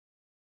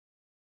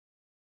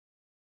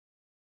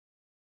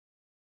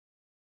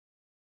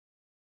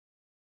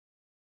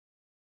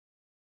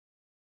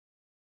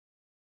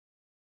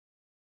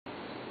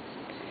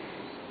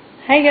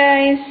Hi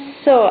guys,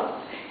 so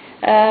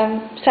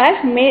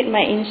I've made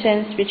my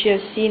incense, which you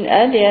have seen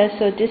earlier.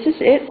 So this is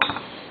it.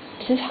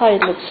 This is how it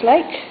looks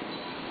like,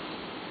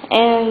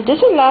 and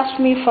this will last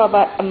me for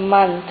about a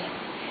month.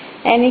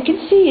 And you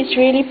can see it's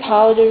really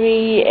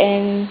powdery,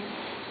 and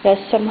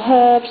there's some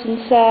herbs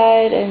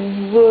inside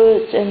and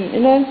woods, and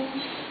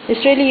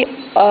it's really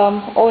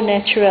all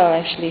natural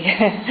actually.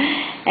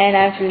 And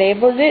I've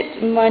labeled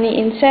it money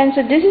incense.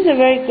 So this is a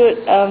very good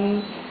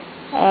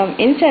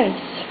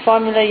incense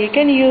formula you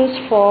can use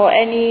for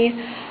any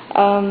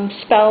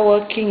spell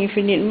working if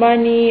you need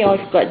money, or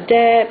if you've got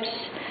debts,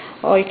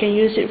 or you can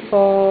use it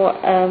for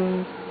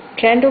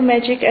candle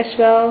magic as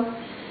well.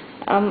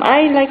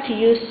 I like to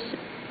use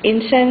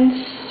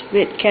incense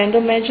with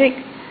candle magic.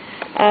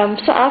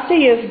 So after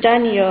you've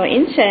done your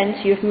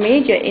incense, you've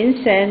made your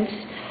incense,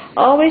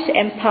 always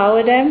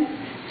empower them.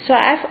 So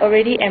I've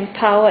already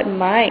empowered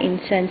my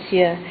incense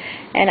here,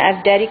 and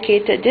I've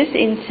dedicated this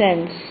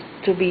incense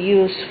to be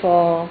used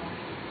for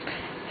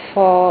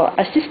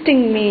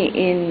assisting me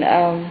in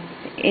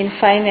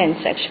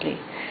finance actually.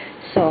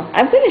 So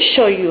I'm going to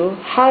show you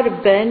how to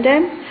burn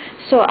them.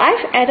 So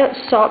I've added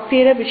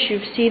saltpeter, which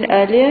you've seen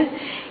earlier.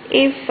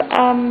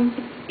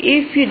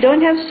 If you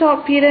don't have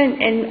saltpeter,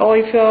 or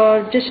if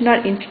you're just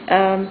not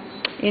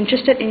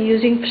interested in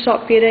using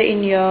saltpeter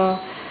in your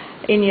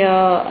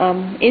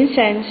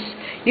incense,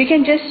 you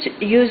can just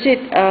use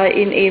it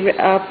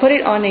put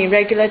it on a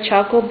regular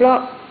charcoal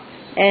block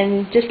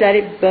and just let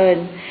it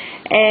burn.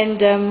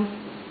 And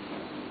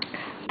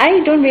I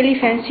don't really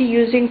fancy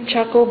using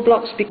charcoal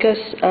blocks because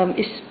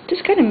it's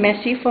just kind of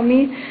messy for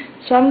me.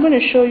 So I'm going to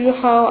show you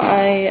how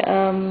I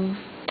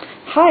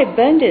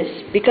burn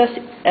this, because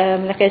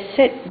like I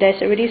said,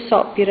 there's already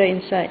saltpeter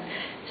inside.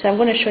 So I'm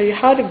going to show you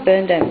how to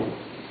burn them.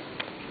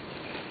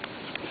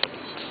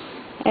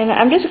 And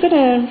I'm just going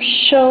to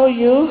show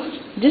you,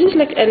 this is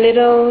like a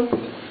little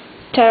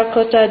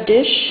terracotta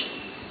dish.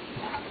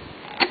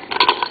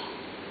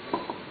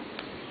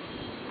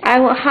 I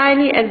would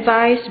highly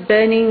advise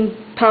burning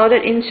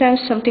powdered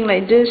incense, something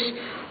like this,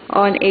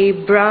 on a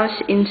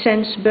brass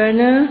incense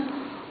burner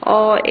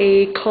or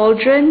a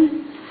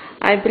cauldron.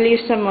 I believe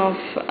some of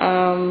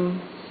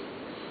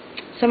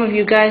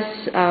you guys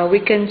are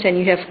Wiccans and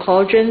you have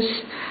cauldrons.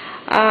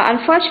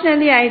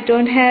 Unfortunately, I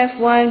don't have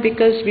one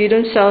because we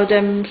don't sell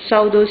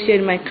those here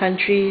in my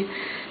country.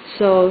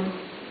 So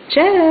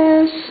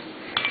jealous.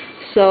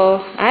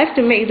 So I have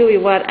to make do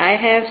with what I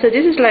have. So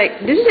this is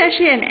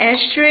actually an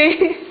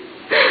ashtray.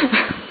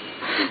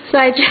 So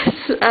I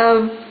just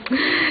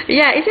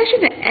yeah, it's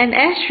actually an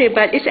ashtray,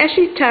 but it's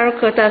actually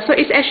terracotta, so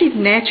it's actually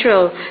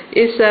natural.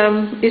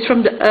 It's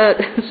from the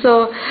earth.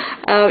 So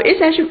it's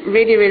actually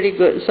really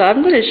good. So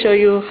I'm going to show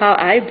you how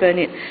I burn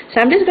it.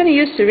 So I'm just going to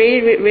use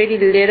really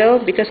little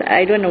because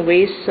I don't want to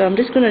waste. So I'm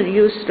just going to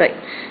use like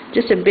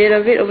just a bit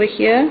of it over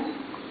here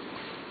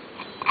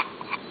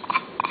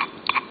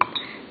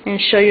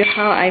and show you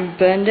how I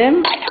burn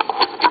them.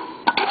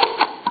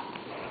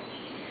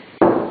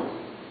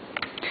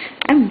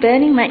 I'm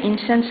burning my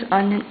incense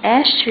on an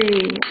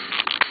ashtray.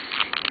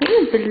 Can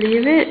you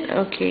believe it?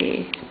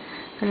 Okay,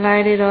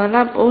 light it all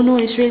up. Oh no,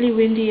 it's really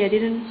windy. I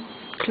didn't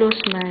close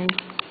my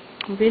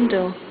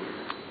window.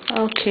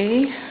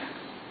 Okay,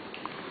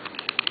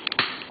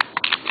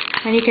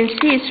 and you can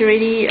see it's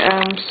already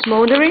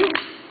smoldering.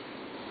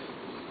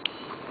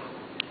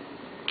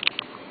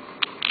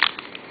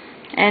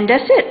 And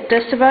that's it.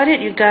 That's about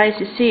it, you guys.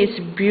 You see, it's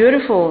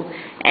beautiful.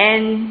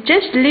 And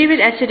just leave it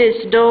as it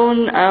is.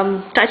 Don't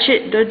touch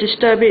it. Don't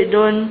disturb it.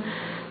 Don't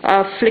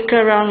flicker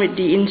around with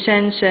the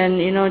incense, and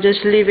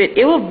just leave it.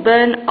 It will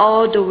burn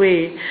all the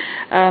way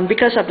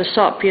because of the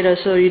saltpeter.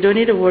 So you don't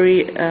need to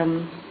worry.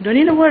 Don't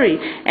need to worry.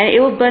 And it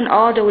will burn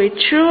all the way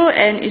through,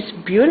 and it's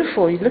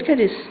beautiful. Look at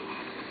this.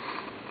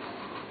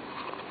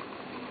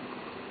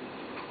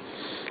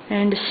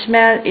 And the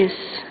smell is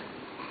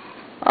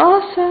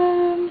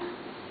awesome.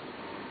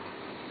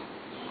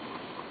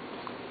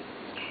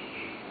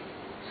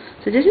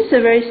 So this is a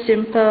very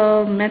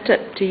simple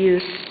method to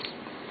use.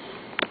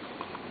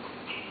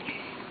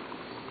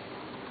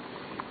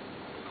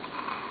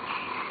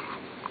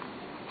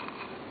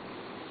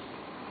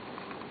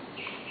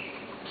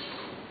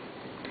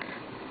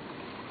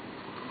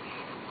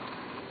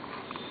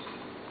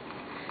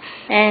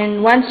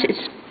 And once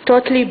it's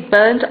totally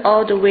burnt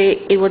all the way,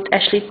 it would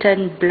actually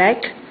turn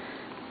black.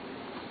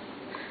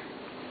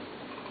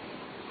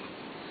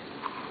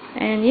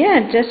 And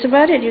yeah, that's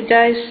about it, you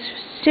guys.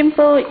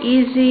 Simple,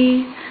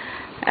 easy,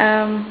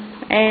 and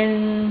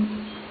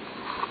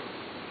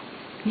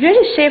you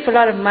really save a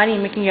lot of money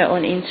making your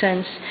own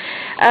incense.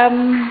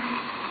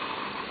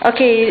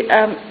 Okay,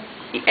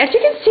 as you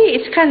can see,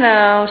 it's kind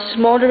of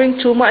smoldering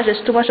too much.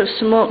 There's too much of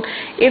smoke.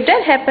 If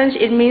that happens,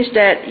 it means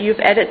that you've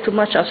added too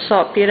much of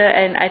saltpeter,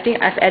 and I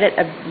think I've added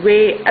a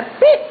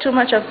bit too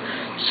much of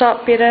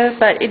saltpeter.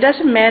 But it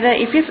doesn't matter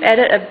if you've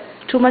added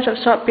too much of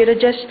saltpeter.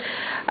 Just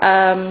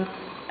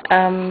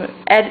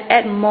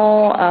add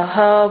more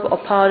herb or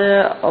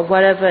powder or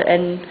whatever,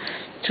 and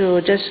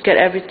to just get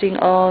everything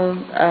all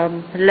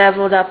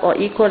leveled up or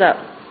equaled up.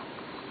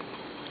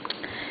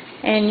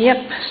 And yep,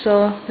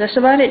 so that's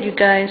about it, you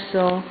guys.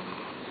 So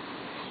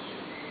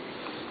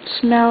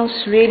smells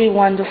really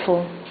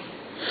wonderful.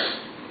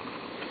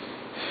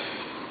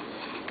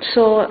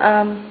 So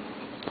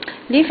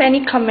leave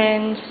any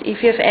comments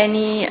if you have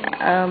any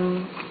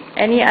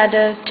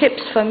other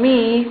tips for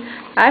me.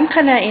 I'm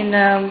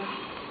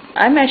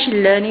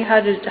actually learning how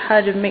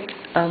to make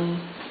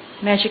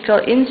magical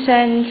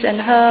incense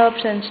and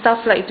herbs and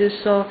stuff like this.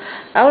 So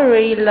I would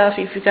really love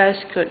if you guys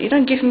could,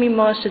 give me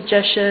more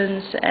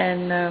suggestions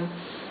and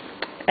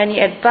any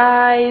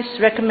advice,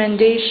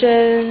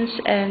 recommendations,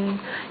 and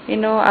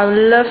I would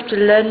love to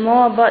learn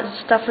more about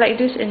stuff like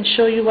this and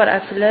show you what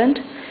I've learned.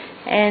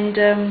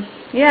 And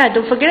yeah,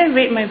 don't forget to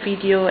rate my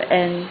video,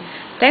 and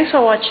thanks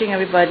for watching,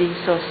 everybody.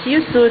 So see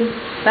you soon.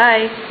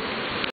 Bye.